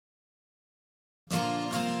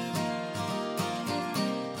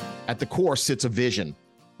at the core sits a vision.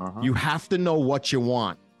 Uh-huh. You have to know what you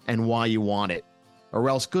want and why you want it, or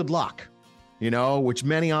else good luck. Which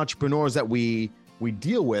many entrepreneurs that we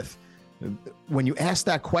deal with, when you ask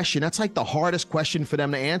that question, that's like the hardest question for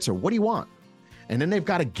them to answer. What do you want? And then they've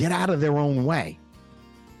got to get out of their own way,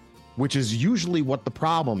 which is usually what the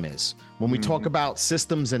problem is. When we talk about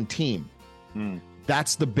systems and team,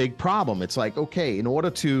 that's the big problem. It's like, okay, in order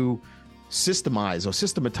to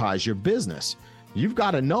systematize your business, you've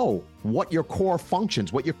got to know what your core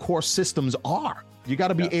functions, what your core systems are. You got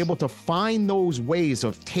to be able to find those ways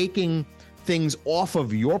of taking things off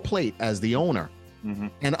of your plate as the owner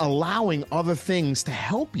and allowing other things to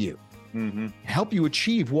help you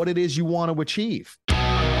achieve what it is you want to achieve.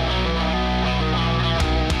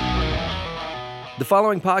 The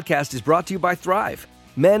following podcast is brought to you by Thrive.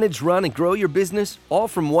 Manage, run, and grow your business all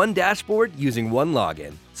from one dashboard using one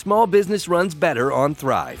login. Small business runs better on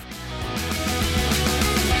Thrive.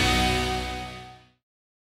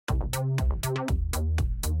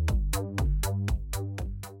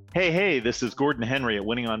 Hey, this is Gordon Henry at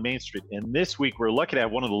Winning on Main Street. And this week, we're lucky to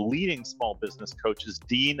have one of the leading small business coaches,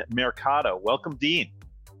 Dean Mercado. Welcome, Dean.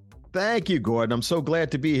 Thank you, Gordon. I'm so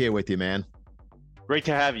glad to be here with you, man. Great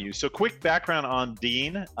to have you. So quick background on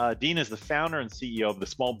Dean. Dean is the founder and CEO of the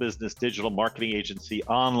small business digital marketing agency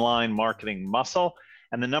Online Marketing Muscle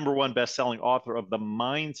and the #1 best-selling author of The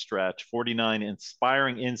Mind Stretch, 49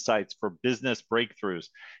 Inspiring Insights for Business Breakthroughs.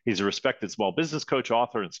 He's a respected small business coach,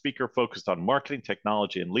 author, and speaker focused on marketing,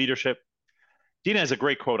 technology, and leadership. Dean has a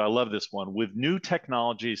great quote. I love this one. With new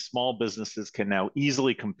technologies, small businesses can now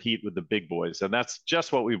easily compete with the big boys. And that's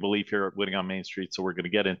just what we believe here at Winning on Main Street. So we're going to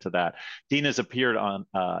get into that. Dean has appeared on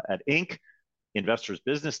at Inc., Investors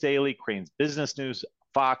Business Daily, Crane's Business News,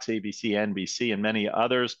 Fox, ABC, NBC, and many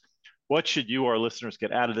others. What should you, our listeners,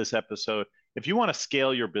 get out of this episode? If you want to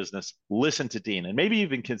scale your business, listen to Dean and maybe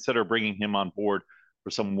even consider bringing him on board for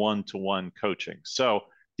some one-to-one coaching. So,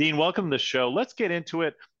 Dean, welcome to the show. Let's get into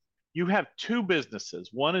it. You have two businesses.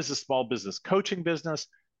 One is a small business coaching business.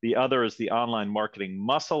 The other is the Online Marketing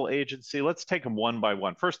Muscle agency. Let's take them one by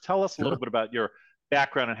one. First, tell us a little bit about your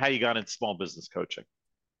background and how you got into small business coaching.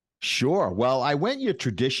 Sure. Well, I went your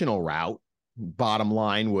traditional route. Bottom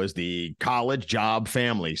line was the college, job,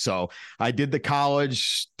 family. So I did the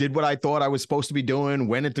college, did what I thought I was supposed to be doing,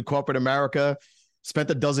 went into corporate America,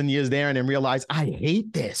 spent a dozen years there, and then realized I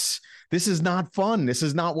hate this. This is not fun. This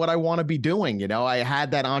is not what I want to be doing. I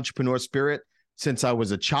had that entrepreneur spirit since I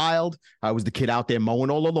was a child. I was the kid out there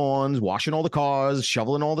mowing all the lawns, washing all the cars,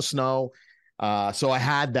 shoveling all the snow. So I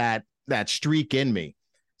had that streak in me.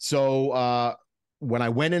 So when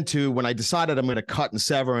I decided I'm going to cut and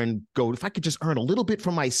sever and go, if I could just earn a little bit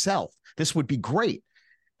for myself, this would be great.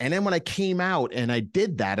 And then when I came out and I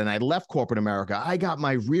did that and I left corporate America, I got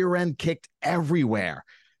my rear end kicked everywhere.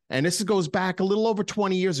 And this goes back a little over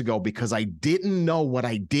 20 years ago because I didn't know what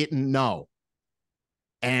I didn't know.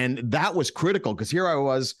 And that was critical because here I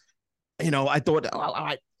was, I thought,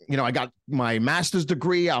 I got my master's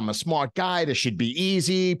degree. I'm a smart guy. This should be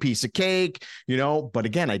easy, piece of cake, But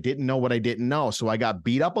again, I didn't know what I didn't know. So I got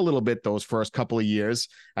beat up a little bit those first couple of years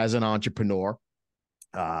as an entrepreneur.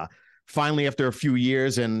 Finally, after a few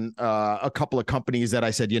years and a couple of companies that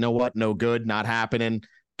I said, you know what, no good, not happening.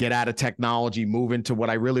 Get out of technology, move into what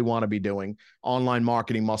I really want to be doing. Online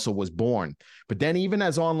Marketing Muscle was born. But then even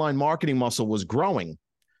as Online Marketing Muscle was growing,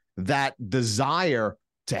 that desire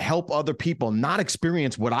to help other people not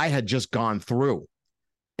experience what I had just gone through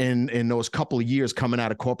in those couple of years coming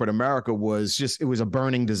out of corporate America it was a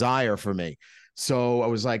burning desire for me. So I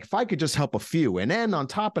was like, if I could just help a few. And then on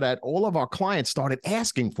top of that, all of our clients started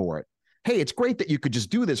asking for it. Hey, it's great that you could just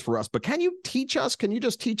do this for us, but can you teach us? Can you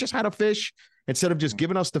just teach us how to fish instead of just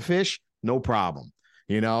giving us the fish? No problem.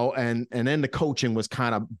 And then the coaching was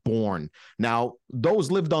kind of born. Now,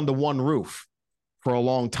 those lived under one roof for a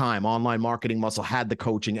long time. Online Marketing Muscle had the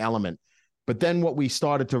coaching element. But then what we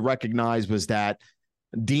started to recognize was that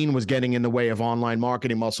Dean was getting in the way of Online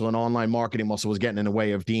Marketing Muscle and Online Marketing Muscle was getting in the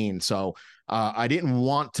way of Dean. So I didn't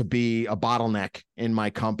want to be a bottleneck in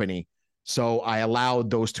my company. So I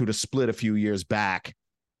allowed those two to split a few years back.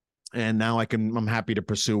 And now I'm happy to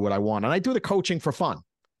pursue what I want. And I do the coaching for fun.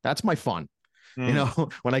 That's my fun.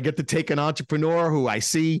 When I get to take an entrepreneur who I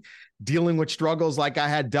see dealing with struggles like I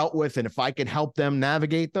had dealt with, and if I can help them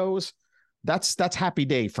navigate those, that's happy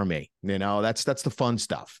day for me. That's the fun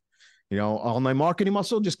stuff. Online Marketing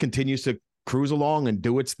Muscle just continues to cruise along and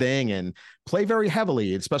do its thing and play very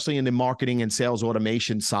heavily, especially in the marketing and sales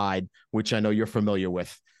automation side, which I know you're familiar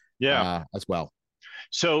with. As well.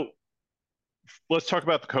 So let's talk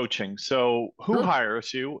about the coaching. So who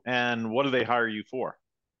hires you and what do they hire you for?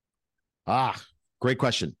 Great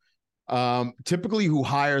question. Typically who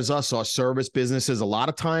hires us are service businesses. A lot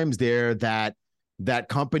of times they're that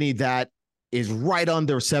company that is right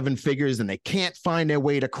under seven figures and they can't find their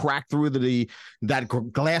way to crack through that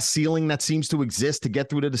glass ceiling that seems to exist to get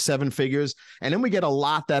through to the seven figures. And then we get a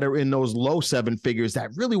lot that are in those low seven figures that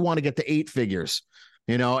really want to get to eight figures,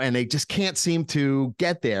 and they just can't seem to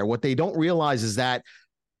get there. What they don't realize is that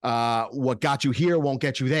what got you here won't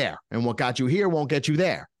get you there, and what got you here won't get you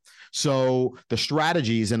there. So the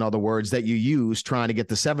strategies, in other words, that you use trying to get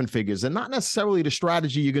to seven figures, and not necessarily the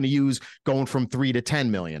strategy you're going to use going from 3 to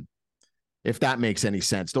 10 million, if that makes any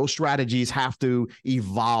sense. Those strategies have to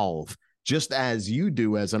evolve just as you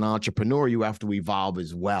do as an entrepreneur. You have to evolve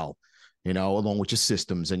as well, along with your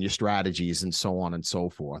systems and your strategies and so on and so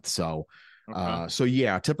forth. So,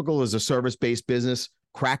 yeah, typical is a service-based business,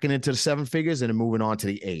 cracking into the seven figures and then moving on to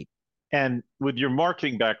the eight. And with your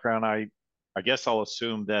marketing background, I guess I'll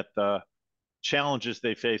assume that the challenges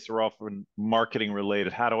they face are often marketing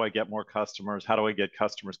related. How do I get more customers? How do I get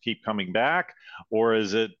customers keep coming back? Or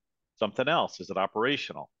is it something else? Is it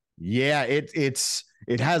operational? Yeah, it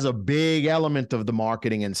has a big element of the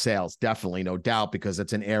marketing and sales, definitely, no doubt, because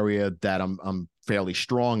it's an area that I'm fairly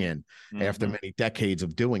strong in after many decades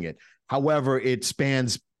of doing it. However, it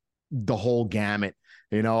spans the whole gamut.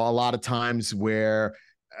 A lot of times where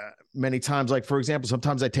many times, like, for example,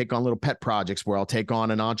 sometimes I take on little pet projects where I'll take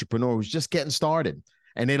on an entrepreneur who's just getting started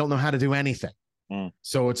and they don't know how to do anything.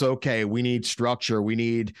 So it's okay. We need structure. We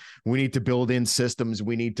need to build in systems.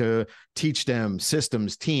 We need to teach them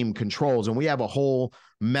systems, team controls. And we have a whole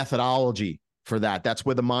methodology for that. That's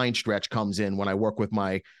where the mind stretch comes in when I work with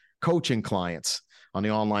my coaching clients. On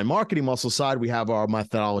the online marketing muscle side, we have our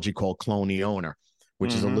methodology called Clone the Owner,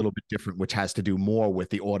 which is a little bit different, which has to do more with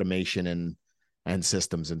the automation and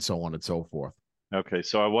systems and so on and so forth. Okay,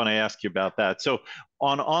 so I want to ask you about that. So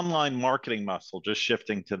on online marketing muscle, just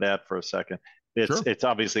shifting to that for a second, it's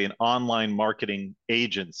obviously an online marketing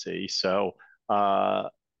agency. So I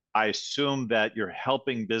assume that you're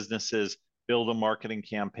helping businesses build a marketing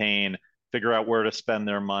campaign, figure out where to spend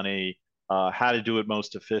their money, how to do it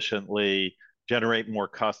most efficiently, generate more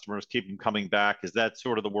customers, keep them coming back. Is that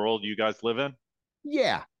sort of the world you guys live in?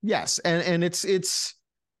 Yeah, yes. And it's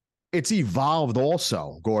evolved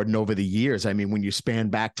also, Gordon, over the years. I mean, when you span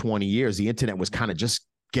back 20 years, the internet was kind of just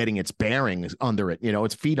getting its bearings under it,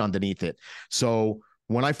 its feet underneath it. So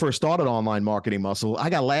when I first started Online Marketing Muscle, I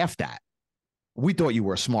got laughed at. We thought you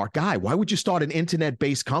were a smart guy. Why would you start an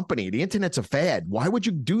internet-based company? The internet's a fad. Why would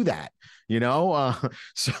you do that?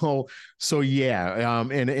 So yeah.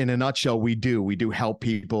 In a nutshell, we do help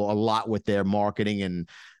people a lot with their marketing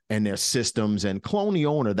and their systems. And Clone the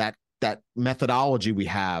Owner, that methodology we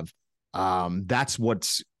have, that's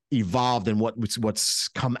what's evolved and what's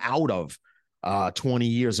come out of 20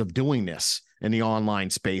 years of doing this in the online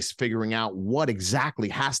space, figuring out what exactly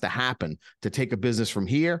has to happen to take a business from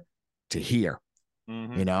here to here.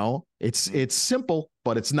 It's simple,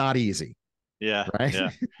 but it's not easy. Yeah.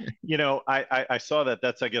 Right. Yeah. I saw that.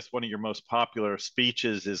 That's, I guess, one of your most popular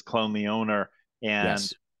speeches is Clone the Owner.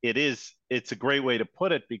 And yes, it's a great way to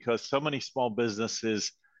put it, because so many small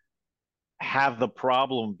businesses have the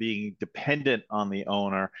problem being dependent on the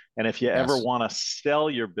owner. And if you ever want to sell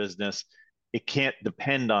your business, it can't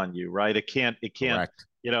depend on you, right? It can't, correct.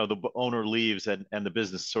 The owner leaves and the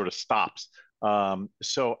business sort of stops.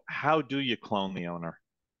 So how do you clone the owner?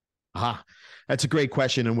 That's a great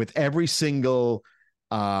question. And with every single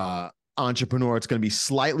entrepreneur, it's going to be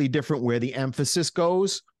slightly different where the emphasis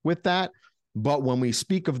goes with that. But when we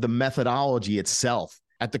speak of the methodology itself,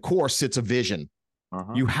 at the core sits a vision.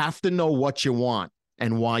 You have to know what you want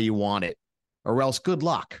and why you want it, or else good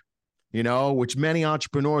luck, which many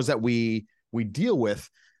entrepreneurs that we deal with,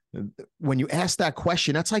 when you ask that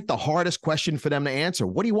question, that's like the hardest question for them to answer.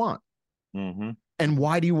 What do you want? And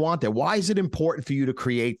why do you want that? Why is it important for you to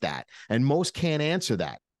create that? And most can't answer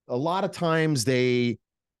that. A lot of times they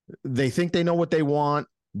think they know what they want,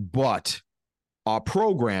 but our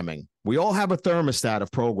programming, we all have a thermostat of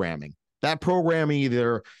programming. That programming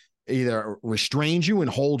either restrains you and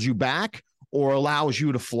holds you back or allows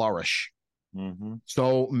you to flourish.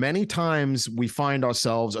 So many times we find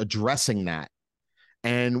ourselves addressing that.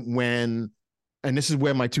 And this is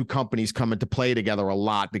where my two companies come into play together a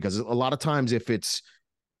lot, because a lot of times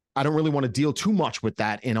I don't really want to deal too much with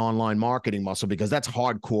that in Online Marketing Muscle, because that's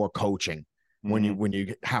hardcore coaching when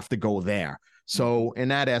you have to go there. So in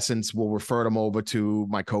that essence, we'll refer them over to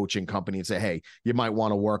my coaching company and say, hey, you might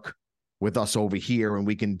want to work with us over here, and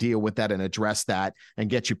we can deal with that and address that and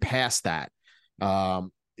get you past that. But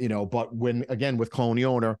with Clone the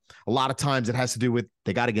Owner, a lot of times it has to do with,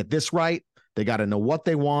 they got to get this right. They got to know what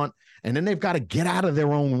they want, and then they've got to get out of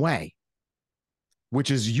their own way,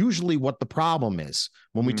 which is usually what the problem is.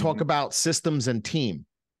 When we talk about systems and team,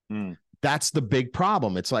 that's the big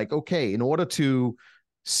problem. It's like, okay, in order to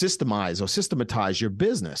systematize your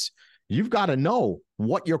business, you've got to know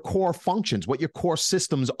what your core functions, what your core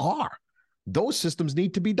systems are. Those systems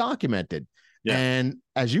need to be documented. Yeah. And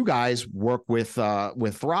as you guys work with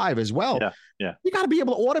Thrive as well, you got to be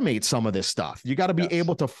able to automate some of this stuff. You got to be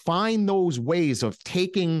able to find those ways of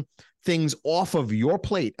taking things off of your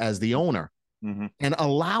plate as the owner and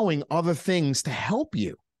allowing other things to help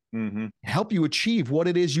you achieve what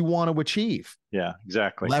it is you want to achieve. Yeah,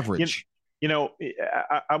 exactly. Leverage.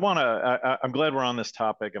 I'm glad we're on this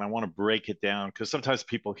topic, and I want to break it down, because sometimes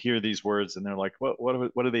people hear these words and they're like,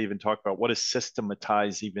 what do they even talk about? What does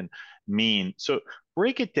systematize even mean? So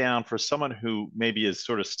break it down for someone who maybe is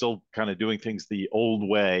sort of still kind of doing things the old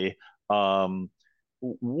way.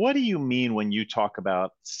 What do you mean when you talk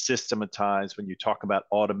about systematize, when you talk about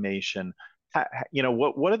automation?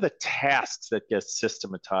 What are the tasks that get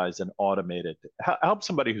systematized and automated? Help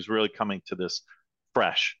somebody who's really coming to this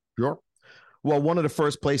fresh. Sure. Well, one of the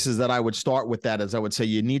first places that I would start with that is I would say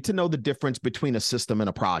you need to know the difference between a system and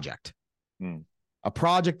a project. A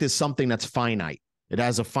project is something that's finite. It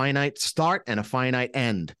has a finite start and a finite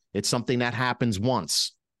end. It's something that happens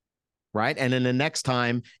once, right? And then the next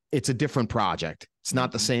time, it's a different project. It's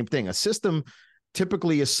not the same thing. A system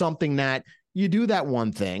typically is something that you do that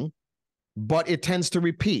one thing, but it tends to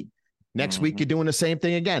repeat. Next week, you're doing the same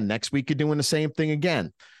thing again. Next week, you're doing the same thing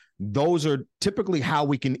again. Those are typically how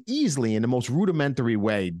we can easily, in the most rudimentary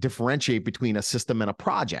way, differentiate between a system and a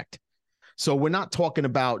project. So we're not talking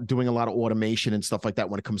about doing a lot of automation and stuff like that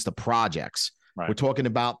when it comes to projects. Right. We're talking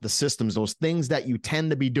about the systems, those things that you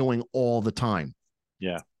tend to be doing all the time.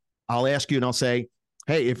 Yeah. I'll ask you and I'll say,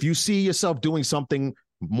 hey, if you see yourself doing something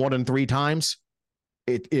more than 3 times,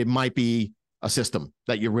 it might be a system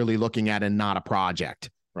that you're really looking at and not a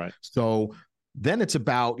project. Right. So then it's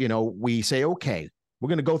about, we say, okay, we're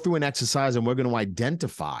going to go through an exercise and we're going to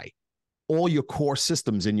identify all your core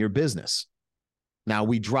systems in your business. Now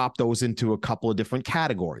we drop those into a couple of different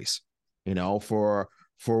categories. For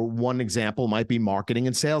one example might be marketing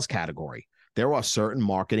and sales category. There are certain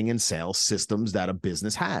marketing and sales systems that a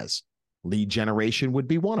business has. Lead generation would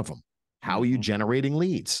be one of them. How are you generating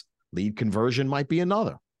leads? Lead conversion might be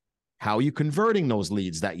another. How are you converting those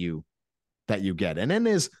leads that you get? And then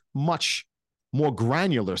there's much more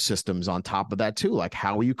granular systems on top of that too. Like,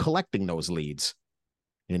 how are you collecting those leads?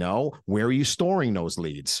 Where are you storing those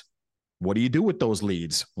leads? What do you do with those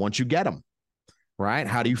leads once you get them? Right?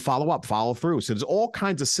 How do you follow up, follow through? So there's all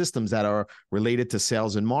kinds of systems that are related to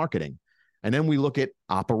sales and marketing. And then we look at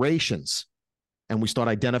operations and we start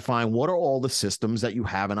identifying what are all the systems that you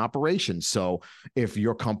have in operations. So if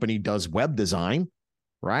your company does web design,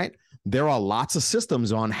 right, there are lots of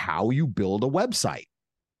systems on how you build a website.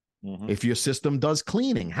 If your system does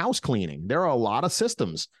cleaning, house cleaning, there are a lot of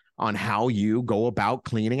systems on how you go about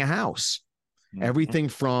cleaning a house. Everything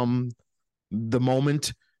from the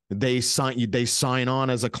moment they sign on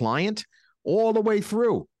as a client all the way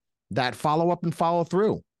through that follow up and follow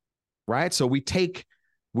through, right? So we take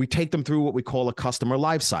them through what we call a customer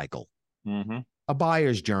life cycle, a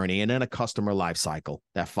buyer's journey, and then a customer life cycle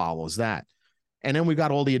that follows that. And then we've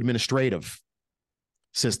got all the administrative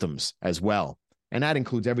systems as well. And that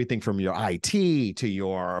includes everything from your IT to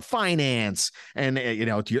your finance and,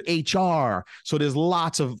 to your HR. So there's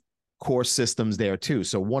lots of core systems there too.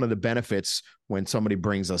 So one of the benefits when somebody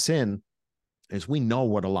brings us in is we know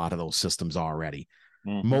what a lot of those systems are already.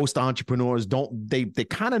 Most entrepreneurs they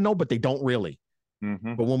kind of know, but they don't really.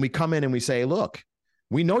 But when we come in and we say, look,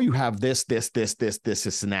 we know you have this,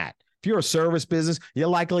 and that. If you're a service business, you're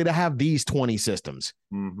likely to have these 20 systems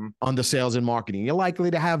under sales and marketing. You're likely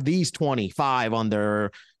to have these 25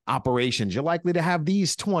 under operations. You're likely to have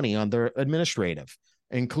these 20 under administrative,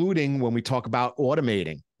 including when we talk about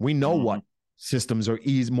automating. We know what systems are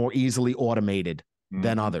more easily automated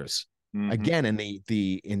than others. Again, and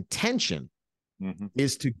the intention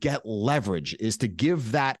is to get leverage, is to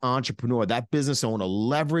give that entrepreneur, that business owner,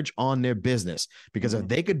 leverage on their business. Because if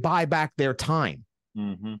they could buy back their time,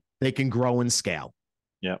 they can grow and scale.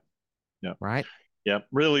 Yep. Right. Yep.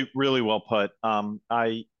 Really, really well put.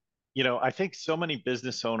 I think so many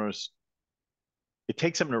business owners, it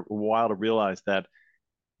takes them a while to realize that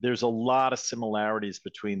there's a lot of similarities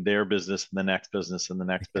between their business and the next business and the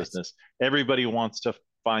next business. Everybody wants to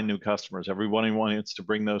find new customers. Everybody wants to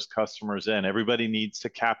bring those customers in. Everybody needs to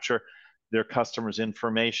capture their customers'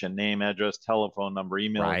 information, name, address, telephone number,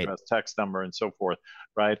 email Right. address, text number, and so forth,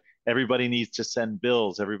 right? Everybody needs to send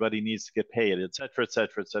bills. Everybody needs to get paid, et cetera, et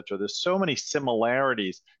cetera, et cetera. There's so many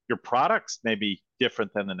similarities. Your products may be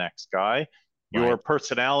different than the next guy. Your Right.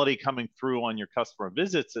 personality coming through on your customer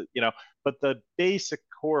visits, but the basic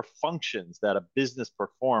core functions that a business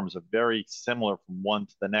performs are very similar from one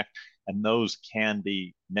to the next. And those can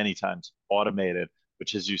be many times automated,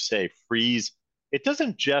 which, as you say, frees. It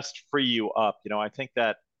doesn't just free you up. I think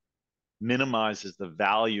that minimizes the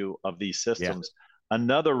value of these Yeah. systems.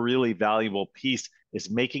 Another really valuable piece is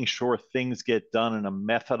making sure things get done in a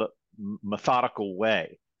methodical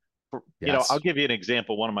way. I'll Yes. give you an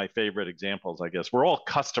example. One of my favorite examples, I guess, we're all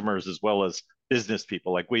customers as well as business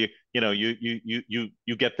people. Like you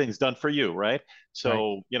get things done for you, right? Right.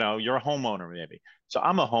 So, you're a homeowner maybe. So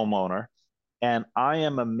I'm a homeowner, and I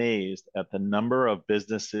am amazed at the number of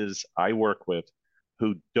businesses I work with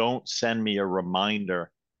who don't send me a reminder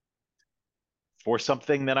for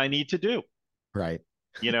something that I need to do. Right.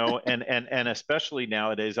 And especially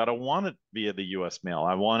nowadays, I don't want it via the US mail.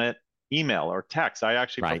 I want it email or text. I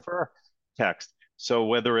actually Right. prefer text. So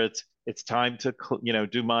whether it's time to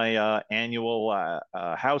do my annual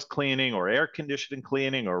house cleaning or air conditioning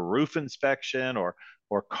cleaning or roof inspection or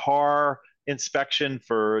car inspection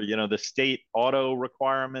for the state auto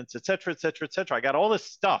requirements, et cetera, et cetera, et cetera. I got all this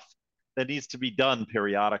stuff that needs to be done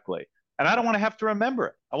periodically, and I don't want to have to remember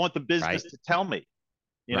it. I want the business Right. to tell me,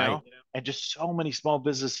 you Right. know. And just so many small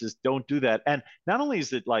businesses don't do that. And not only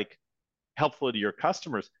is it like helpful to your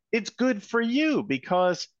customers, it's good for you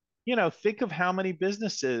because think of how many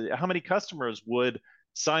customers would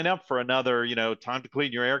sign up for another time to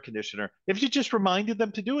clean your air conditioner if you just reminded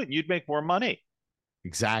them to do it. You'd make more money.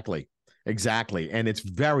 Exactly. Exactly. And it's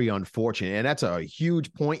very unfortunate. And that's a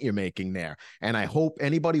huge point you're making there. And I hope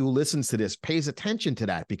anybody who listens to this pays attention to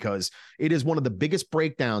that, because it is one of the biggest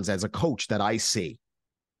breakdowns as a coach that I see.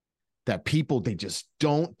 That people, they just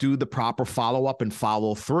don't do the proper follow-up and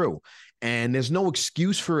follow through. And there's no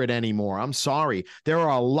excuse for it anymore. I'm sorry. There are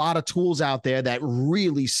a lot of tools out there that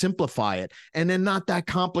really simplify it, and they're not that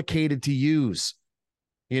complicated to use.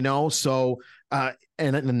 So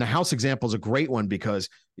and the house example is a great one because,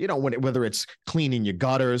 whether it's cleaning your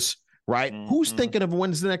gutters, right? Mm-hmm. Who's thinking of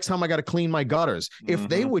when's the next time I got to clean my gutters? Mm-hmm. If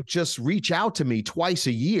they would just reach out to me twice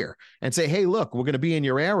a year and say, hey, look, we're going to be in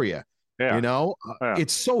your area. Yeah.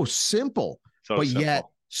 It's so simple, but yet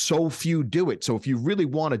so few do it. So if you really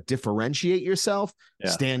want to differentiate yourself,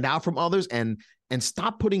 stand out from others, and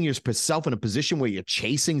stop putting yourself in a position where you're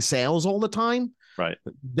chasing sales all the time, right?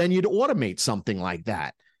 Then you'd automate something like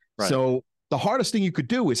that. Right. So the hardest thing you could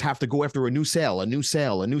do is have to go after a new sale, a new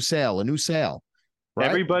sale, a new sale, a new sale.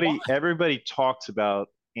 Right? Everybody talks about,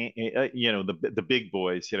 the big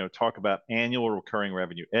boys, talk about annual recurring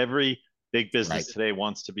revenue. Every big business today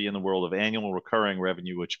wants to be in the world of annual recurring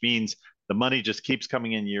revenue, which means the money just keeps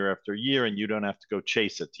coming in year after year and you don't have to go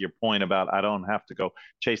chase it. To your point about I don't have to go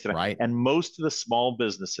chase it. Right. And most of the small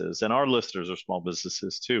businesses, and our listeners are small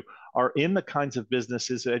businesses too, are in the kinds of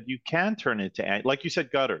businesses that you can turn into, like you said,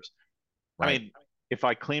 gutters. Right. I mean, if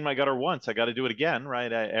I clean my gutter once, I got to do it again, right?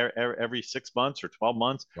 Every 6 months or 12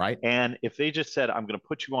 months. Right. And if they just said, I'm going to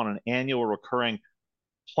put you on an annual recurring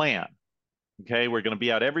plan, okay, we're going to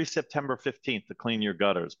be out every September 15th to clean your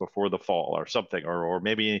gutters before the fall or something, or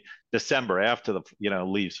maybe December after the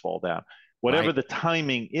leaves fall down, whatever the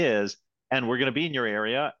timing is, and we're going to be in your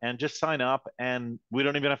area, and just sign up, and we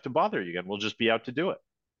don't even have to bother you again. We'll just be out to do it,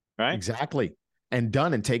 right? Exactly. And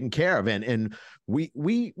done and taken care of. And we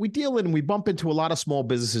deal in, and we bump into a lot of small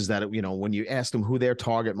businesses that, when you ask them who their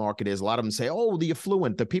target market is, a lot of them say, oh, the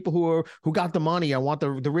affluent, the people who got the money. I want the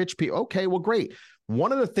rich people. Okay, well, great.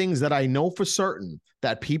 One of the things that I know for certain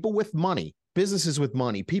that people with money, businesses with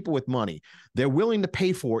money, people with money, they're willing to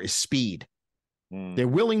pay for is speed. They're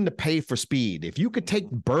willing to pay for speed. If you could take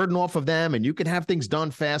the burden off of them and you can have things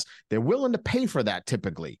done fast, they're willing to pay for that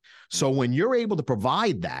typically. So when you're able to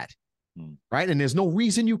provide that, right, and there's no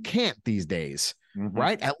reason you can't these days,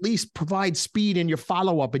 right? At least provide speed in your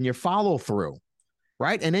follow-up and your follow-through,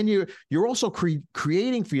 right? And then you're also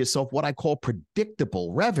creating for yourself what I call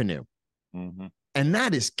predictable revenue. And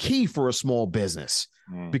that is key for a small business,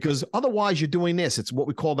 because otherwise you're doing this. It's what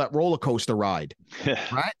we call that roller coaster ride,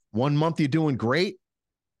 right? 1 month you're doing great.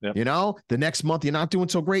 Yep. The next month you're not doing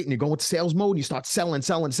so great and you go into sales mode and you start selling.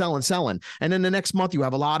 And then the next month you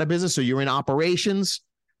have a lot of business. So you're in operations,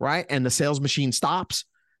 right? And the sales machine stops,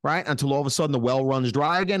 right? Until all of a sudden the well runs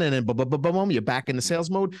dry again. And then boom, you're back in the sales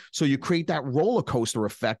mode. So you create that roller coaster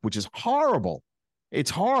effect, which is horrible.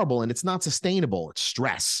 It's horrible and it's not sustainable. It's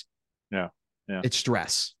stress. Yeah. It's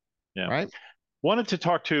stress. Yeah. Right. Wanted to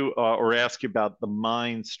talk to or ask you about the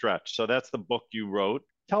Mind Stretch. So that's the book you wrote.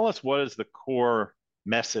 Tell us, what is the core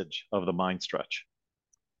message of the Mind Stretch?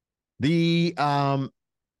 The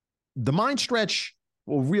the mind stretch,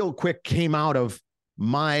 well, real quick, came out of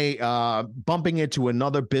my bumping into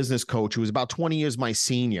another business coach who was about 20 years my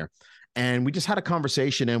senior. And we just had a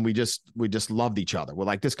conversation, and we just loved each other. We're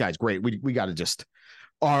like, this guy's great. We got to just,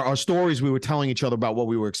 our stories we were telling each other about what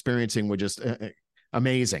we were experiencing were just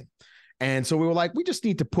amazing. And so we were like, we just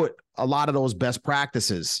need to put a lot of those best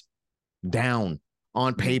practices down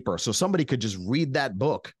on paper so somebody could just read that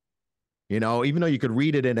book. You know, even though you could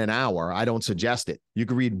read it in an hour, I don't suggest it. You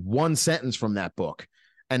could read one sentence from that book,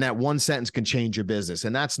 and that one sentence can change your business.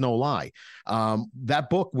 And that's no lie. That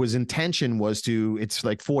book it's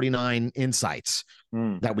like 49 insights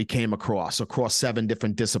that we came across 7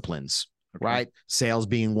 different disciplines, right? Sales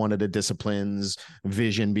being one of the disciplines,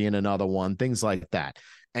 vision being another one, things like that.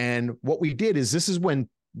 And what we did is, this is when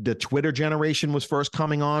the Twitter generation was first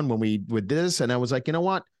coming on, when we did this. And I was like, you know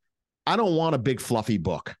what? I don't want a big fluffy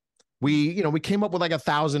book. We came up with like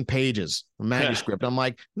 1,000 pages of manuscript. I'm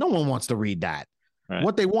like, no one wants to read that. Right.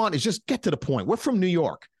 What they want is just get to the point. We're from New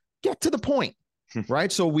York. Get to the point.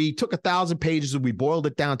 Right. So we took 1,000 pages and we boiled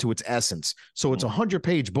it down to its essence. So it's a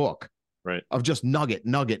 100-page book. Right. Of just nugget.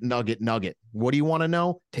 What do you want to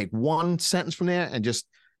know? Take one sentence from there and just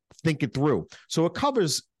think it through. So it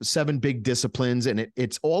covers 7 big disciplines, and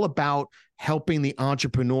it's all about helping the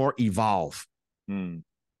entrepreneur evolve.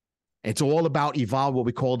 It's all about what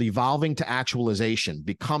we call evolving to actualization,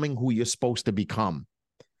 becoming who you're supposed to become.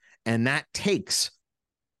 And that takes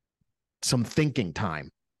some thinking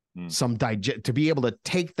time, to be able to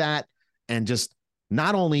take that and just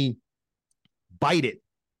not only bite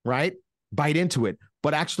into it,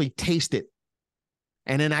 but actually taste it.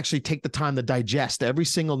 And then actually take the time to digest every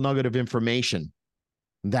single nugget of information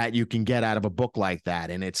that you can get out of a book like that.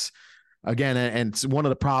 And it's, again, and it's one of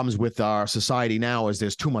the problems with our society now is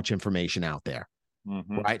there's too much information out there.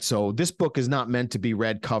 Right. So this book is not meant to be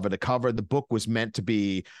read cover to cover. The book was meant to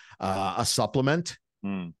be a supplement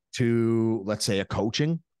to, let's say, a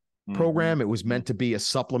coaching program. It was meant to be a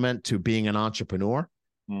supplement to being an entrepreneur.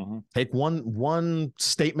 Take one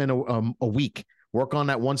statement a week, work on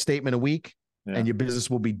that one statement a week, and your business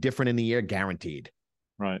will be different in the year, guaranteed.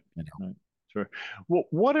 Right. Right. Sure. Well,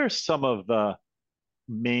 what are some of the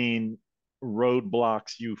main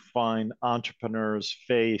roadblocks you find entrepreneurs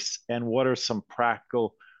face, and what are some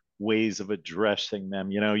practical ways of addressing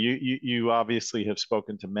them? You know, you obviously have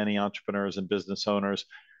spoken to many entrepreneurs and business owners.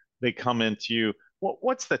 They come into you.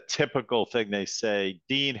 What's the typical thing they say?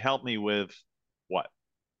 Dean, help me with what?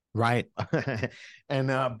 Right.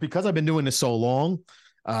 And because I've been doing this so long,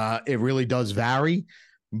 it really does vary,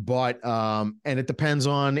 but and it depends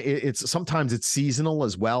on sometimes it's seasonal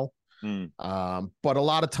as well. But a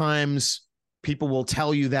lot of times people will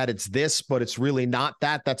tell you that it's this, but it's really not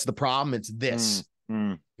that. That's the problem. It's this,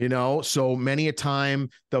 so many a time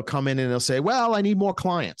they'll come in and they'll say, well, I need more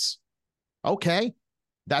clients. Okay.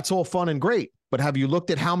 That's all fun and great. But have you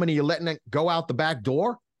looked at how many you're letting it go out the back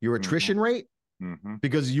door, your attrition rate?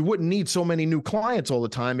 Because you wouldn't need so many new clients all the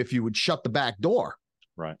time if you would shut the back door.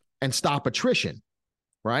 Right. And stop attrition.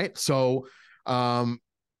 Right. So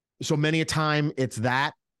many a time it's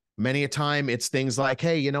that. Many a time it's things like,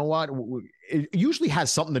 hey, you know what? It usually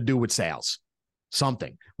has something to do with sales.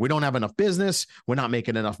 Something. We don't have enough business. We're not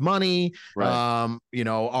making enough money. Right.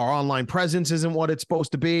 Our online presence isn't what it's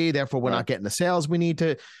supposed to be. Therefore, we're not getting the sales we need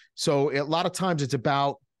to. So a lot of times it's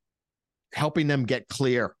about helping them get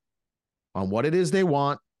clear on what it is they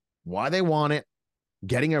want, why they want it,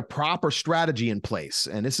 getting a proper strategy in place.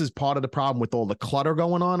 And this is part of the problem with all the clutter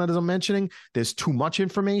going on, as I'm mentioning. There's too much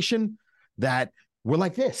information that we're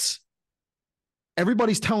like this.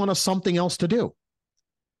 Everybody's telling us something else to do.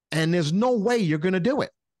 And there's no way you're going to do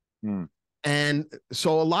it. And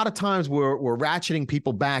so a lot of times we're ratcheting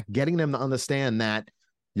people back, getting them to understand that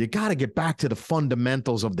you got to get back to the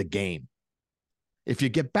fundamentals of the game. If you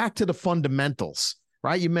get back to the fundamentals,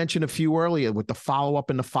 right? You mentioned a few earlier with the follow-up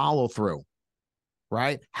and the follow-through,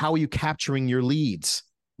 right? How are you capturing your leads?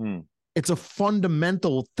 It's a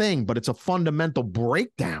fundamental thing, but it's a fundamental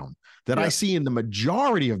breakdown that I see in the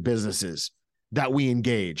majority of businesses that we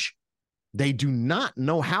engage. They do not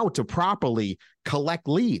know how to properly collect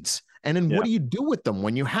leads. And then what do you do with them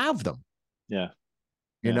when you have them?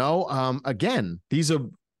 Again, these are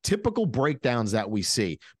typical breakdowns that we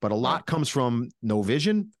see, but a lot comes from no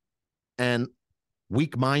vision and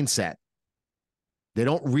weak mindset. They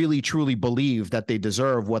don't really truly believe that they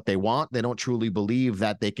deserve what they want. They don't truly believe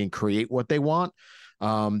that they can create what they want.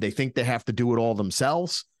 They think they have to do it all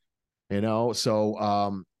themselves.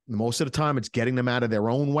 So most of the time it's getting them out of their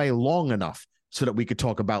own way long enough so that we could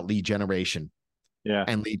talk about lead generation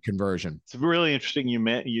and lead conversion. It's really interesting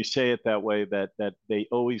you say it that way, that they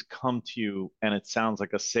always come to you and it sounds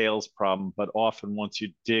like a sales problem, but often once you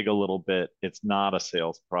dig a little bit, it's not a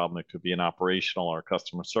sales problem. It could be an operational or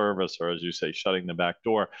customer service, or as you say, shutting the back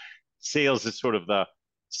door. Sales is sort of the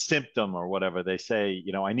symptom or whatever. They say,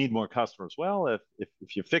 I need more customers. Well,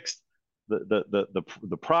 if you fix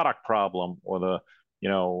the product problem or the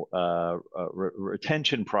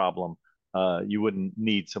retention problem, you wouldn't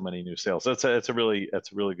need so many new sales. That's a really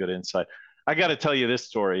good insight. I got to tell you this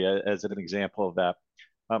story as an example of that.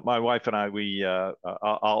 My wife and I,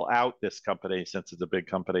 I'll out this company since it's a big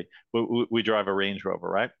company. We drive a Range Rover,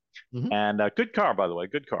 right? Mm-hmm. And good car, by the way,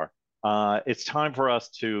 good car. It's time for us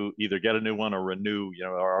to either get a new one or renew.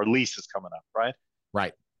 Our lease is coming up, right?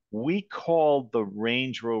 Right. We called the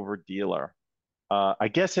Range Rover dealer. I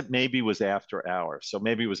guess it maybe was after hours, so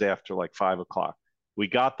maybe it was after like 5 o'clock. We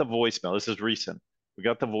got the voicemail. This is recent. We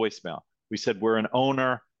got the voicemail. We said, we're an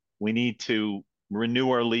owner. We need to renew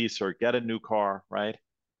our lease or get a new car, right?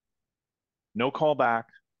 No call back,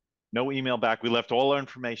 no email back. We left all our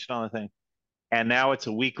information on the thing. And now it's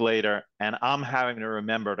a week later, and I'm having to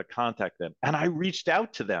remember to contact them. And I reached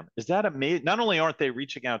out to them. Is that amazing? Not only aren't they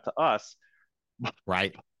reaching out to us,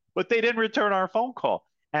 right, but they didn't return our phone call.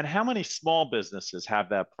 And how many small businesses have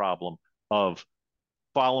that problem of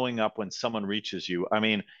following up when someone reaches you? I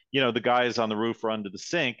mean, the guy is on the roof or under the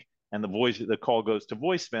sink, and the call goes to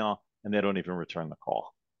voicemail, and they don't even return the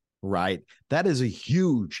call. Right. That is a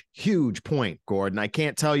huge, huge point, Gordon. I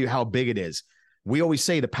can't tell you how big it is. We always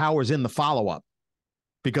say the power is in the follow-up,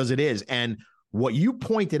 because it is. And what you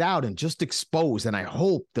pointed out and just exposed, and I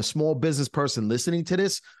hope the small business person listening to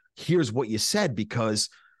this hears what you said, because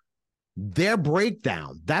their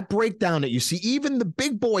breakdown, that breakdown that you see even the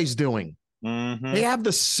big boys doing, mm-hmm. they have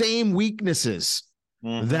the same weaknesses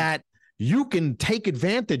mm-hmm. that you can take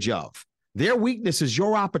advantage of. Their weakness is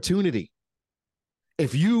your opportunity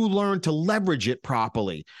if you learn to leverage it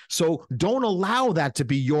properly. So don't allow that to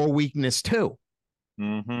be your weakness too.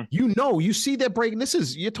 Mm-hmm. You see their break.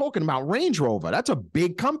 You're talking about Range Rover. That's a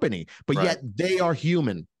big company, but right. yet they are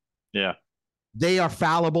human. Yeah. They are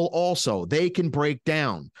fallible also. They can break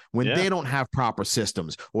down when they don't have proper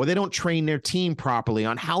systems, or they don't train their team properly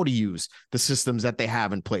on how to use the systems that they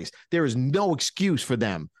have in place. There is no excuse for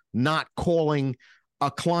them not calling a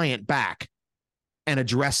client back and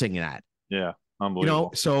addressing that. Yeah,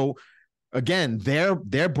 unbelievable. So again,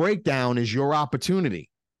 their breakdown is your opportunity.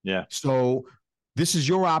 Yeah. So this is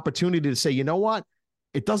your opportunity to say, you know what?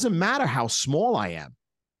 It doesn't matter how small I am.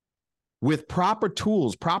 With proper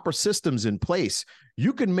tools, proper systems in place,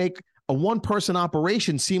 you can make a one-person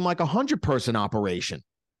operation seem like a 100-person operation.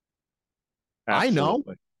 Absolutely. I know.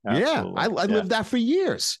 Absolutely. Yeah, I lived that for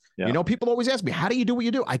years. Yeah. People always ask me, how do you do what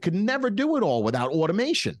you do? I could never do it all without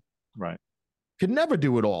automation. Right. Could never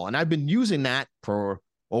do it all. And I've been using that for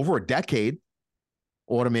over a decade,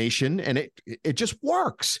 automation, and it just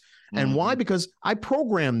works. And mm-hmm. why? Because I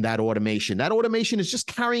programmed that automation. That automation is just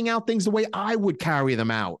carrying out things the way I would carry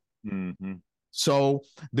them out. Mm-hmm. So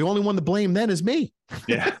the only one to blame then is me.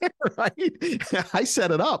 Yeah. Right. I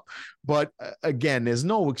set it up. But again, there's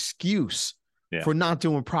no excuse for not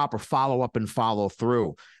doing proper follow-up and follow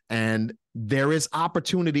through. And there is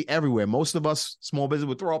opportunity everywhere. Most of us small business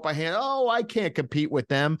would throw up our hand. Oh, I can't compete with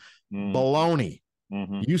them. Mm-hmm. Baloney.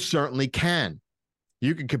 Mm-hmm. You certainly can.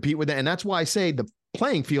 You can compete with them. And that's why I say the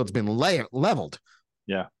playing field's been leveled.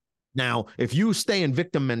 Yeah. Now, if you stay in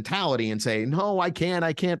victim mentality and say, no, I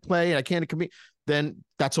can't play, I can't compete, then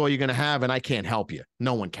that's all you're going to have, and I can't help you.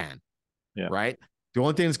 No one can. Yeah. Right? The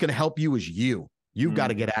only thing that's going to help you is you. You've got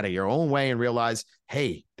to get out of your own way and realize,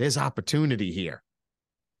 hey, there's opportunity here.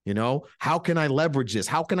 How can I leverage this?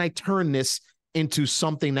 How can I turn this into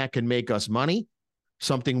something that can make us money,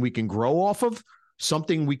 something we can grow off of,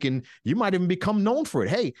 something you might even become known for it.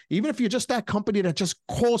 Hey, even if you're just that company that just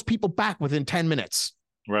calls people back within 10 minutes.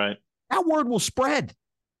 Right. That word will spread.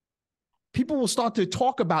 People will start to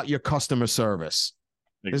talk about your customer service.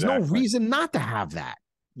 Exactly. There's no reason not to have that.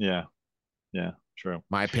 Yeah. Yeah. True.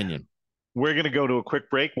 My opinion. We're going to go to a quick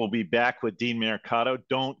break. We'll be back with Dean Mercado.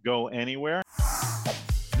 Don't go anywhere.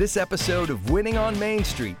 This episode of Winning on Main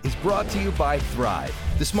Street is brought to you by Thrive,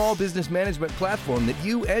 the small business management platform that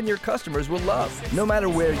you and your customers will love. No matter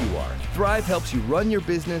where you are, Thrive helps you run your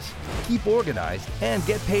business, keep organized, and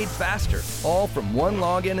get paid faster, all from one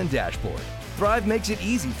login and dashboard. Thrive makes it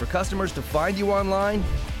easy for customers to find you online,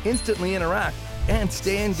 instantly interact, and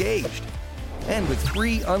stay engaged. And with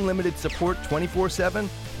free unlimited support 24/7,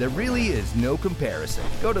 there really is no comparison.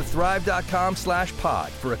 Go to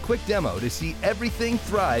thrive.com/pod for a quick demo to see everything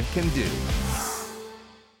Thrive can do.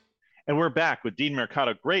 And we're back with Dean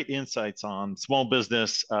Mercado. Great insights on small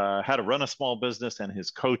business, how to run a small business, and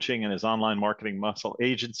his coaching and his online marketing muscle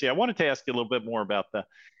agency. I wanted to ask you a little bit more about the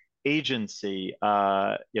agency,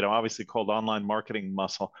 obviously called Online Marketing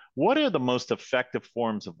Muscle. What are the most effective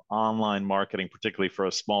forms of online marketing, particularly for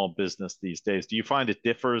a small business these days? Do you find it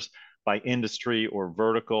differs by industry or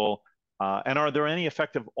vertical? And are there any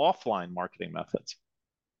effective offline marketing methods?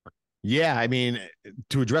 Yeah, I mean,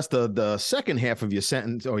 to address the second half of your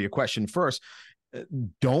sentence or your question first,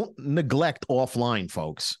 don't neglect offline,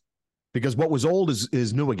 folks, because what was old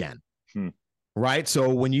is new again. Right? So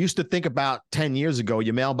when you used to think about 10 years ago,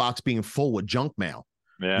 your mailbox being full with junk mail,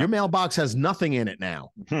 your mailbox has nothing in it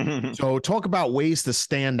now. So talk about ways to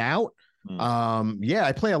stand out.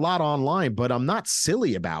 I play a lot online, but I'm not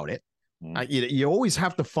silly about it. You always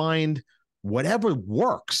have to find whatever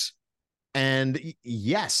works. And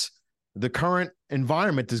yes, the current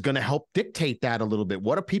environment is going to help dictate that a little bit.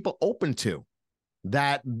 What are people open to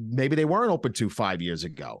that maybe they weren't open to 5 years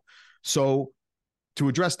ago? So to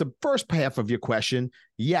address the first half of your question,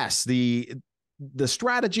 yes, the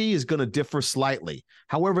strategy is going to differ slightly.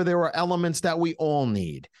 However, there are elements that we all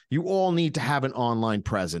need. You all need to have an online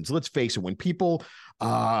presence. Let's face it, when people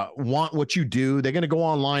want what you do, they're going to go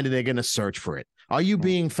online and they're going to search for it. Are you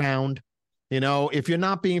being found? If you're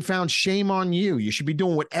not being found, shame on you. You should be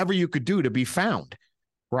doing whatever you could do to be found,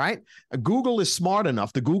 right? Google is smart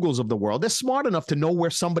enough, the Googles of the world, they're smart enough to know where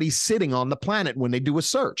somebody's sitting on the planet when they do a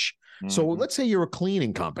search. So let's say you're a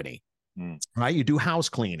cleaning company, right? You do house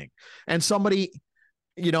cleaning, and somebody,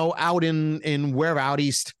 out in where out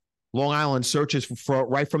east Long Island searches for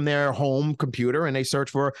right from their home computer, and they search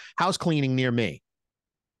for house cleaning near me,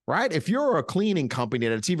 right? If you're a cleaning company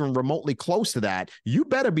that's even remotely close to that, you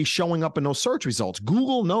better be showing up in those search results.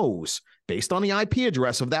 Google knows, based on the IP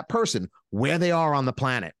address of that person, where they are on the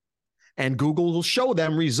planet, and Google will show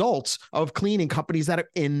them results of cleaning companies that are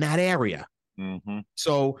in that area.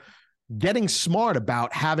 So getting smart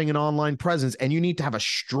about having an online presence, and you need to have a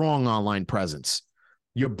strong online presence.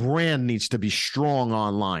 Your brand needs to be strong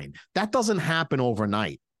online. That doesn't happen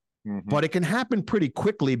overnight, but it can happen pretty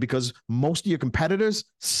quickly because most of your competitors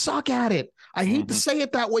suck at it. I hate to say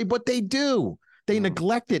it that way, but they do. They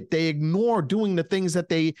neglect it. They ignore doing the things that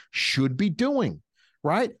they should be doing,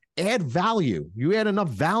 right? Add value. You add enough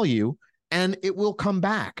value and it will come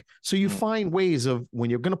back. So you find ways of, when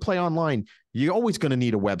you're going to play online, you're always going to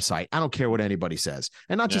need a website. I don't care what anybody says.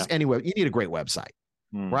 And not just anywhere. You need a great website,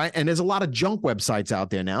 right? And there's a lot of junk websites out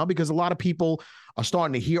there now because a lot of people are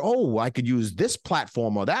starting to hear, oh, I could use this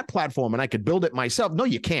platform or that platform and I could build it myself. No,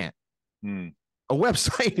 you can't. A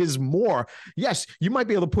website is more. Yes, you might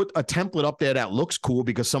be able to put a template up there that looks cool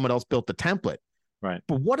because someone else built the template. Right.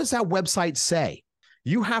 But what does that website say?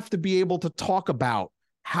 You have to be able to talk about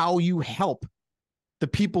how you help the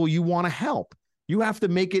people you want to help. You have to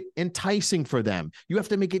make it enticing for them. You have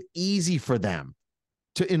to make it easy for them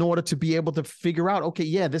in order to be able to figure out, okay,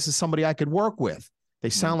 yeah, this is somebody I could work with. They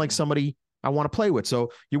sound like somebody I want to play with.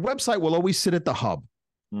 So your website will always sit at the hub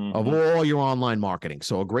of all your online marketing.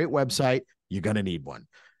 So a great website, you're going to need one.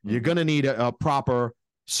 You're going to need a proper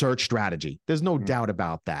search strategy. There's no doubt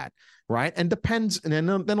about that, right? And then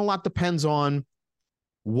a lot depends on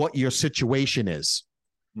what your situation is.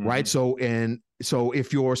 Right. So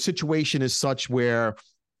if your situation is such where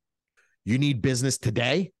you need business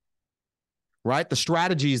today, right, the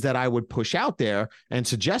strategies that I would push out there and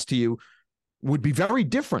suggest to you would be very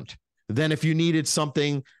different than if you needed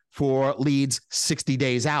something for leads 60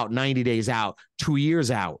 days out, 90 days out, 2 years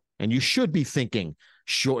out. And you should be thinking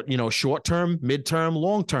short term, midterm,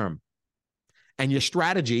 long term. And your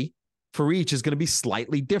strategy for each is going to be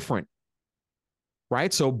slightly different.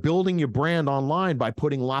 Right. So building your brand online by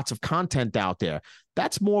putting lots of content out there,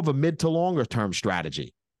 that's more of a mid to longer term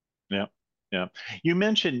strategy. Yeah. Yeah. You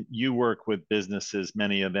mentioned you work with businesses,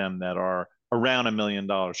 many of them that are around $1 million,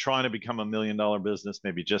 trying to become $1 million business,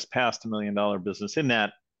 maybe just past $1 million business, in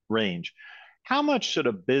that range. How much should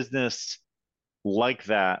a business like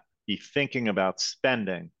that be thinking about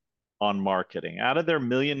spending on marketing? Out of their $1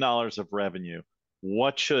 million of revenue,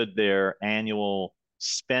 what should their annual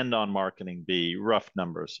spend on marketing be? Rough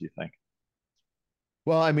numbers, you think?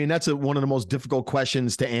 Well, I mean, that's one of the most difficult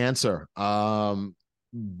questions to answer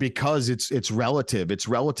because it's relative. It's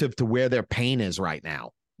relative to where their pain is right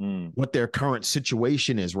now, what their current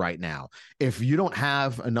situation is right now. If you don't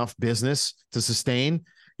have enough business to sustain,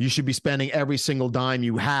 You should be spending every single dime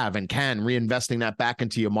you have and can, reinvesting that back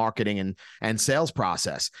into your marketing and sales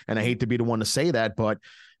process. And I hate to be the one to say that, but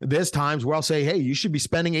there's times where I'll say, hey, you should be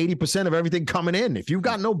spending 80% of everything coming in. If you've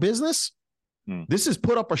got no business, this is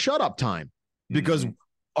put up or shut up time, because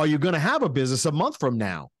are you going to have a business a month from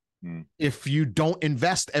now if you don't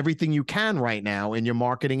invest everything you can right now in your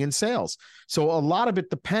marketing and sales? So a lot of it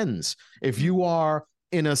depends. If you are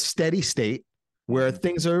in a steady state where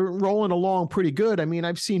things are rolling along pretty good. I mean,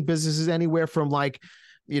 I've seen businesses anywhere from 10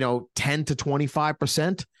 to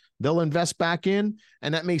 25%. They'll invest back in,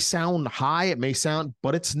 and that may sound high. It may sound,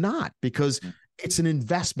 but it's not, because it's an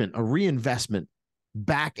investment, a reinvestment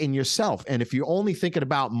back in yourself. And if you're only thinking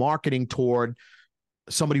about marketing toward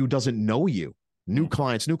somebody who doesn't know you, new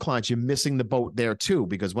clients, you're missing the boat there too.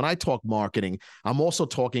 Because when I talk marketing, I'm also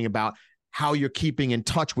talking about how you're keeping in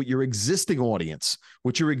touch with your existing audience,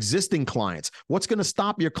 with your existing clients. What's going to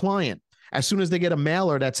stop your client as soon as they get a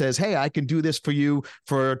mailer that says, hey, I can do this for you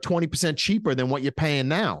for 20% cheaper than what you're paying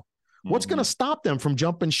now? What's going to stop them from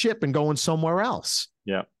jumping ship and going somewhere else?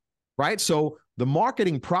 Yeah. Right. So the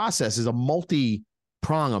marketing process is a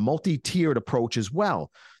multi-prong, a multi-tiered approach as well,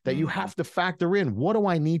 that you have to factor in. What do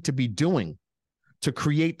I need to be doing to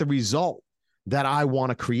create the result that I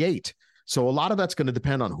want to create? So a lot of that's going to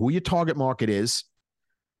depend on who your target market is,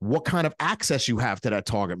 what kind of access you have to that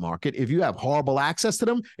target market. If you have horrible access to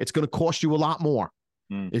them, it's going to cost you a lot more.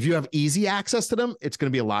 If you have easy access to them, it's going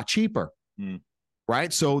to be a lot cheaper.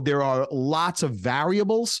 Right? So there are lots of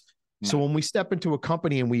variables. So when we step into a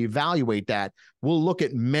company and we evaluate that, we'll look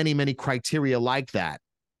at many, many criteria like that,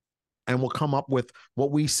 and we'll come up with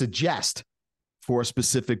what we suggest for a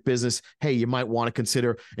specific business. Hey, you might want to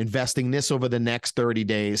consider investing this over the next 30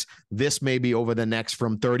 days. This may be over the next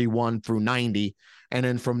from 31 through 90. And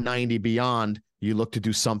then from 90 beyond, you look to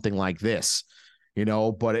do something like this,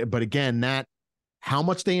 but again, that how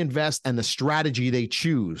much they invest and the strategy they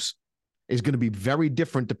choose is going to be very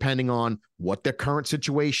different depending on what their current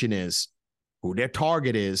situation is, who their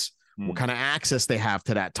target is, what kind of access they have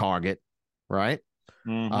to that target, right?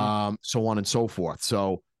 So on and so forth.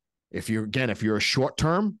 So if you're a short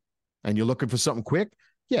term and you're looking for something quick,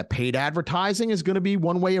 paid advertising is going to be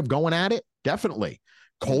one way of going at it. Definitely.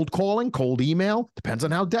 Cold calling, cold email, depends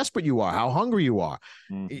on how desperate you are, how hungry you are.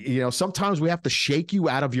 Sometimes we have to shake you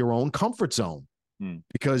out of your own comfort zone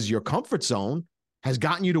because your comfort zone has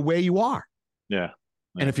gotten you to where you are. Yeah.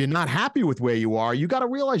 And if you're not happy with where you are, you got to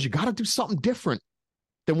realize you got to do something different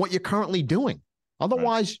than what you're currently doing.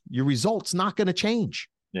 Otherwise, your results not going to change.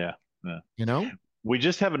 Yeah. We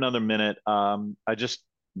just have another minute.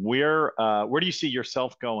 Where do you see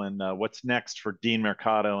yourself going? What's next for Dean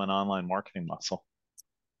Mercado and Online Marketing Muscle?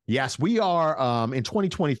 Yes, we are. In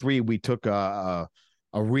 2023, we took a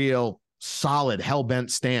real solid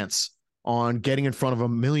hell-bent stance on getting in front of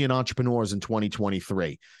 1 million entrepreneurs in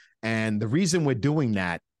 2023. And the reason we're doing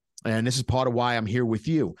that, and this is part of why I'm here with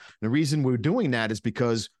you, the reason we're doing that is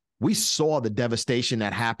because we saw the devastation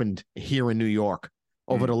that happened here in New York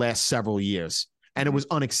over the last several years, and it was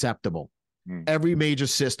unacceptable. Every major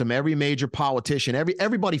system, every major politician,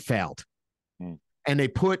 everybody failed. And they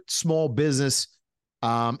put small business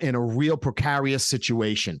in a real precarious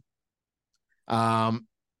situation.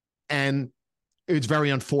 And it's very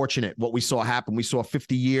unfortunate what we saw happen. We saw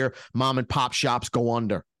 50-year mom and pop shops go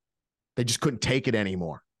under. They just couldn't take it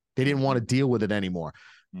anymore. They didn't want to deal with it anymore.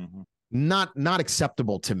 Not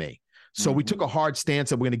acceptable to me. So we took a hard stance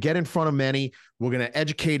that we're going to get in front of many. We're going to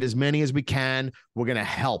educate as many as we can. We're going to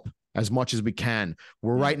help as much as we can.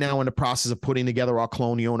 We're right now in the process of putting together our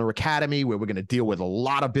Clone Owner Academy, where we're going to deal with a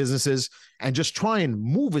lot of businesses and just try and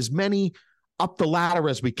move as many up the ladder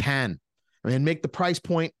as we can and make the price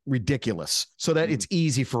point ridiculous so that it's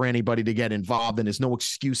easy for anybody to get involved and there's no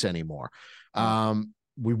excuse anymore.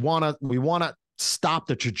 We want to stop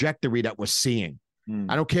the trajectory that we're seeing.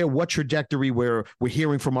 I don't care what trajectory we're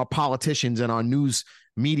hearing from our politicians and our news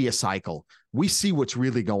media cycle. We see what's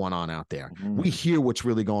really going on out there. We hear what's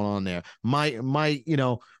really going on there. My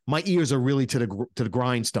ears are really to the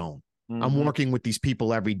grindstone. I'm working with these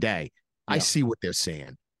people every day. I see what they're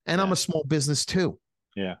saying. And I'm a small business too.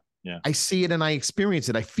 Yeah. I see it and I experience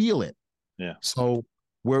it. I feel it. Yeah. So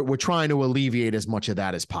we're trying to alleviate as much of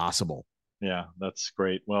that as possible. Yeah, that's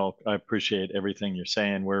great. Well, I appreciate everything you're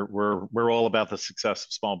saying. We're all about the success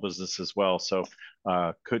of small business as well. So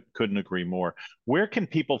couldn't agree more. Where can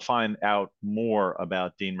people find out more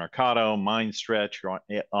about Dean Mercado, MindStretch,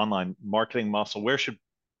 your online marketing muscle? Where should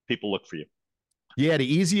people look for you? Yeah,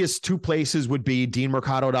 the easiest two places would be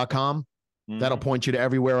deanmercado.com. That'll point you to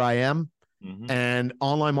everywhere I am. And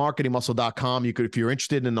onlinemarketingmuscle.com. You could, if you're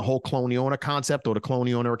interested in the whole Clone the Owner concept or the Clone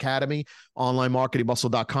the Owner Academy,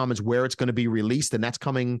 onlinemarketingmuscle.com is where it's going to be released. And that's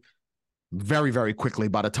coming very, very quickly.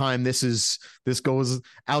 By the time this goes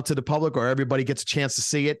out to the public or everybody gets a chance to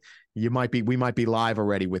see it, we might be live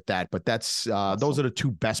already with that. But that's awesome. Those are the two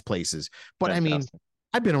best places. But fantastic. I mean,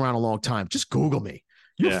 I've been around a long time. Just Google me.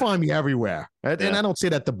 You'll find me everywhere. And I don't say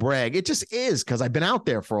that to brag. It just is, because I've been out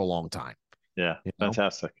there for a long time. Yeah,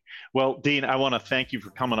 fantastic. Well, Dean, I want to thank you for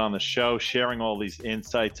coming on the show, sharing all these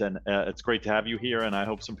insights, and it's great to have you here, and I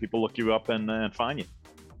hope some people look you up and find you.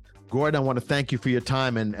 Gordon, I want to thank you for your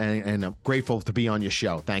time, and I'm grateful to be on your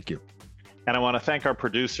show. Thank you. And I want to thank our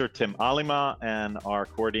producer, Tim Alima, and our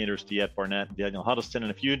coordinators, DeEtte Barnett and Daniel Huddleston.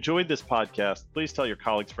 And if you enjoyed this podcast, please tell your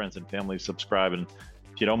colleagues, friends, and family to subscribe. And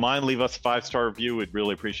if you don't mind, leave us a 5-star review. We'd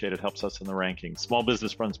really appreciate it. It helps us in the rankings. Small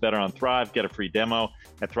business runs better on Thrive. Get a free demo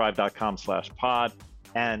at thrive.com/pod.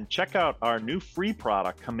 And check out our new free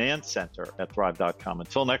product, Command Center, at thrive.com.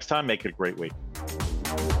 Until next time, make it a great week.